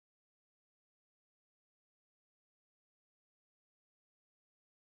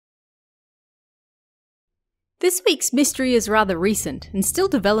This week's mystery is rather recent and still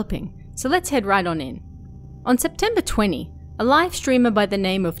developing, so let's head right on in. On September 20, a live streamer by the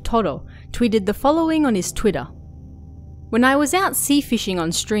name of Toro tweeted the following on his Twitter. When I was out sea fishing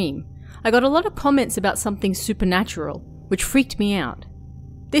on stream, I got a lot of comments about something supernatural, which freaked me out.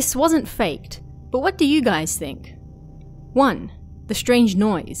 This wasn't faked, but what do you guys think? 1. The strange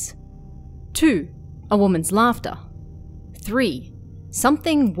noise. 2. A woman's laughter. 3.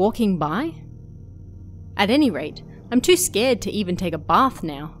 Something walking by? At any rate, I'm too scared to even take a bath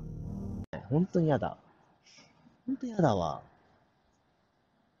now. 本当にやだ。本当にやだわ。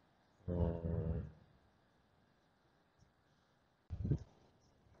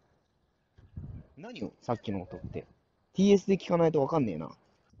何よ、さっきの音って。TS で聞かないとわかんねえな。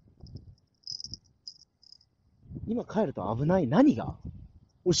今帰ると危ない。何が？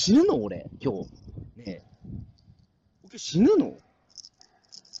俺死ぬの俺、今日。ねえ。俺死ぬの？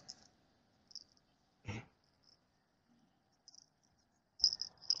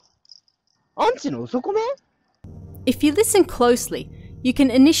アンチの嘘コメ? If you listen closely, you can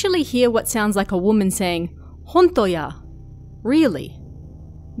initially hear what sounds like a woman saying, "Honto ya?" Really?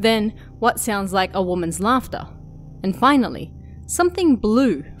 Then, what sounds like a woman's laughter. And finally, something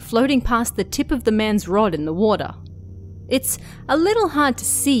blue floating past the tip of the man's rod in the water. It's a little hard to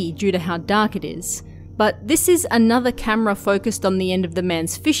see due to how dark it is, but this is another camera focused on the end of the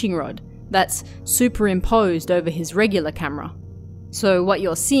man's fishing rod that's superimposed over his regular camera. So what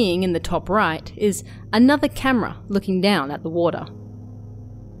you're seeing in the top right is another camera looking down at the water.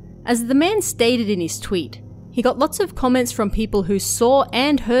 As the man stated in his tweet, he got lots of comments from people who saw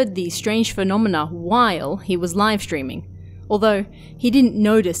and heard these strange phenomena while he was live streaming, although he didn't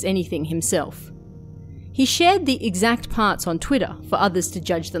notice anything himself. He shared the exact parts on Twitter for others to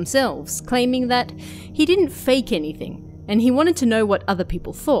judge themselves, claiming that he didn't fake anything and he wanted to know what other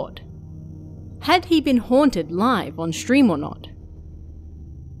people thought. Had he been haunted live on stream or not?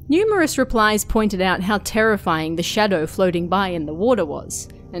 Numerous replies pointed out how terrifying the shadow floating by in the water was,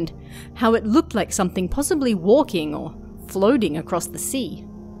 and how it looked like something possibly walking or floating across the sea.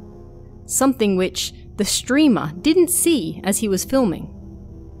 Something which the streamer didn't see as he was filming.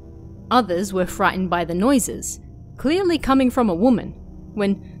 Others were frightened by the noises, clearly coming from a woman,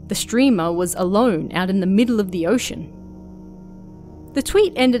 when the streamer was alone out in the middle of the ocean. The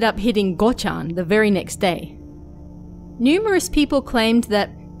tweet ended up hitting Gochan the very next day. Numerous people claimed that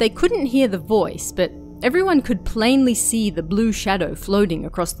they couldn't hear the voice, but everyone could plainly see the blue shadow floating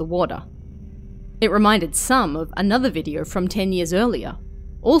across the water. It reminded some of another video from 10 years earlier,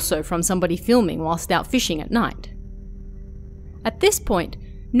 also from somebody filming whilst out fishing at night. At this point,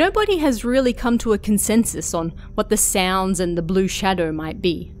 nobody has really come to a consensus on what the sounds and the blue shadow might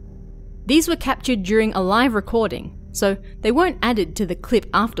be. These were captured during a live recording, so they weren't added to the clip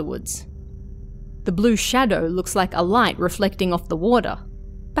afterwards. The blue shadow looks like a light reflecting off the water,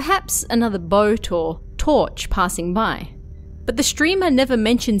 perhaps another boat or torch passing by. But the streamer never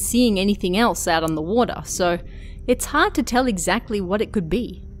mentioned seeing anything else out on the water, so it's hard to tell exactly what it could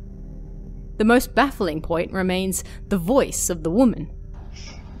be. The most baffling point remains the voice of the woman.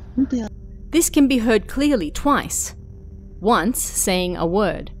 This can be heard clearly twice. Once saying a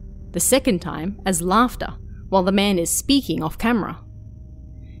word, the second time as laughter, while the man is speaking off camera.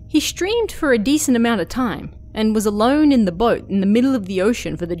 He streamed for a decent amount of time, and was alone in the boat in the middle of the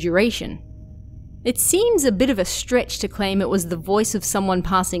ocean for the duration. It seems a bit of a stretch to claim it was the voice of someone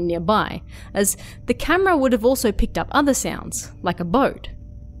passing nearby, as the camera would have also picked up other sounds, like a boat,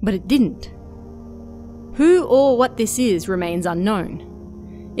 but it didn't. Who or what this is remains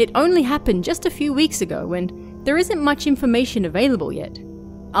unknown. It only happened just a few weeks ago, and there isn't much information available yet,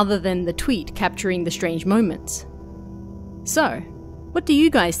 other than the tweet capturing the strange moments. So, what do you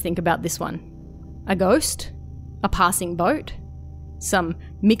guys think about this one? A ghost? A passing boat? Some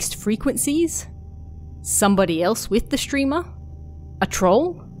mixed frequencies? Somebody else with the streamer? A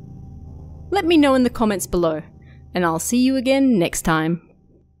troll? Let me know in the comments below, and I'll see you again next time.